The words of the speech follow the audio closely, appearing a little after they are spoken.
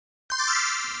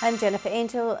I'm Jennifer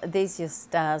Angel. These are your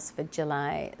stars for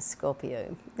July,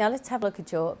 Scorpio. Now let's have a look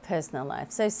at your personal life.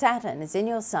 So Saturn is in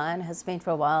your sign, has been for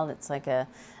a while. It's like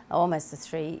almost a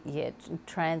 3-year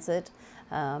transit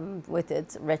with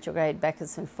its retrograde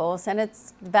backwards and forth, and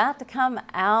it's about to come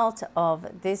out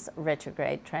of this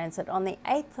retrograde transit on the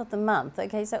 8th of the month.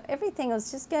 Okay, so everything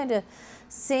was just going to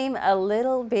seem a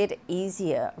little bit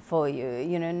easier for you,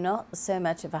 you know, not so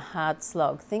much of a hard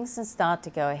slog. Things can start to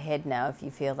go ahead now if you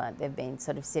feel like they've been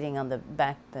sort of sitting on the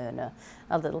back burner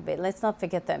a little bit. Let's not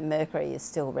forget that Mercury is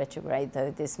still retrograde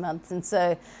though this month, and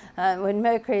so when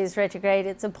Mercury is retrograde,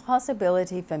 it's a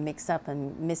possibility for mix-up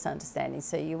and misunderstanding.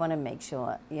 So you want to make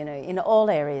sure, you know, in all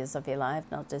areas of your life,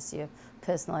 not just your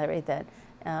personal area, that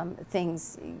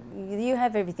you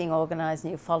have everything organized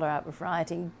and you follow up with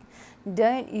writing.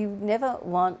 You never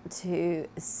want to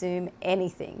assume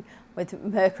anything with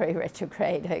Mercury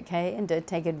retrograde, okay? And don't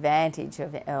take advantage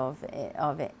of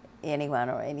anyone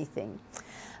or anything.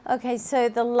 Okay, so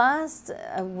the last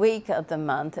week of the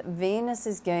month, Venus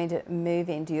is going to move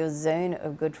into your zone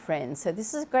of good friends. So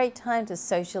this is a great time to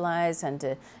socialize and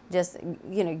to just,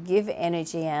 you know, give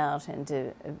energy out and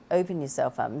to open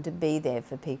yourself up and to be there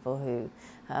for people who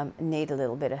need a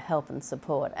little bit of help and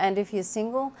support. And if you're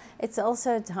single, it's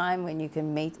also a time when you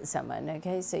can meet someone,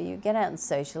 okay? So you get out and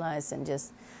socialize and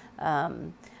just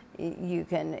you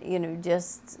can, you know,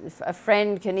 just a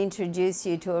friend can introduce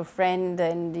you to a friend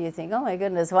and you think, oh my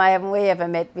goodness, why haven't we ever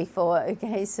met before?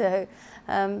 Okay, so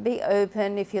be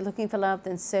open. If you're looking for love,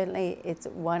 then certainly it's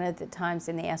one of the times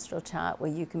in the astral chart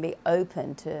where you can be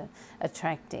open to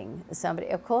attracting somebody.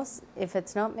 Of course, if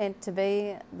it's not meant to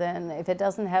be, then if it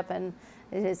doesn't happen,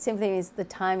 it simply means the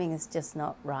timing is just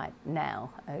not right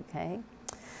now, okay?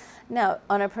 Now,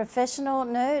 on a professional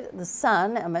note, the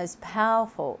Sun, our most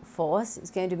powerful force,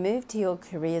 is going to move to your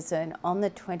career zone on the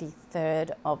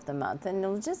 23rd of the month, and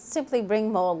it'll just simply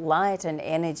bring more light and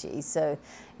energy. So,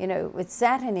 you know, with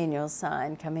Saturn in your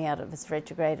sign coming out of its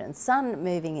retrograde and Sun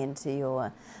moving into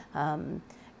your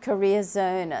career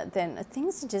zone, then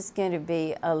things are just going to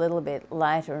be a little bit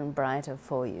lighter and brighter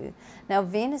for you. Now,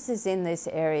 Venus is in this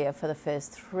area for the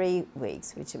first 3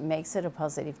 weeks, which makes it a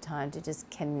positive time to just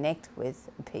connect with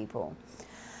people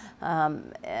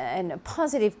and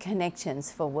positive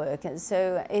connections for work. And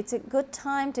so it's a good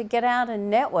time to get out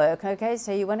and network, okay?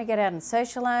 So you want to get out and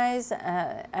socialize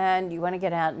and you want to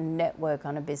get out and network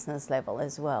on a business level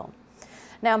as well.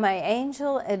 Now, my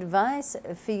angel advice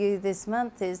for you this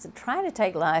month is try to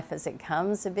take life as it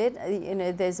comes a bit. You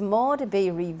know, there's more to be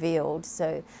revealed,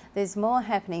 so there's more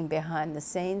happening behind the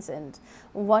scenes, and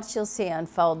what you'll see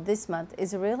unfold this month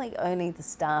is really only the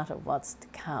start of what's to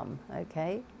come,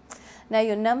 okay? Now,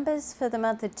 your numbers for the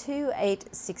month are 2,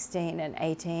 8, 16, and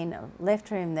 18. I've left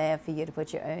room there for you to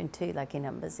put your own 2 lucky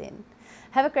numbers in.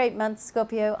 Have a great month,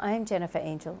 Scorpio. I am Jennifer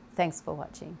Angel. Thanks for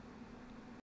watching.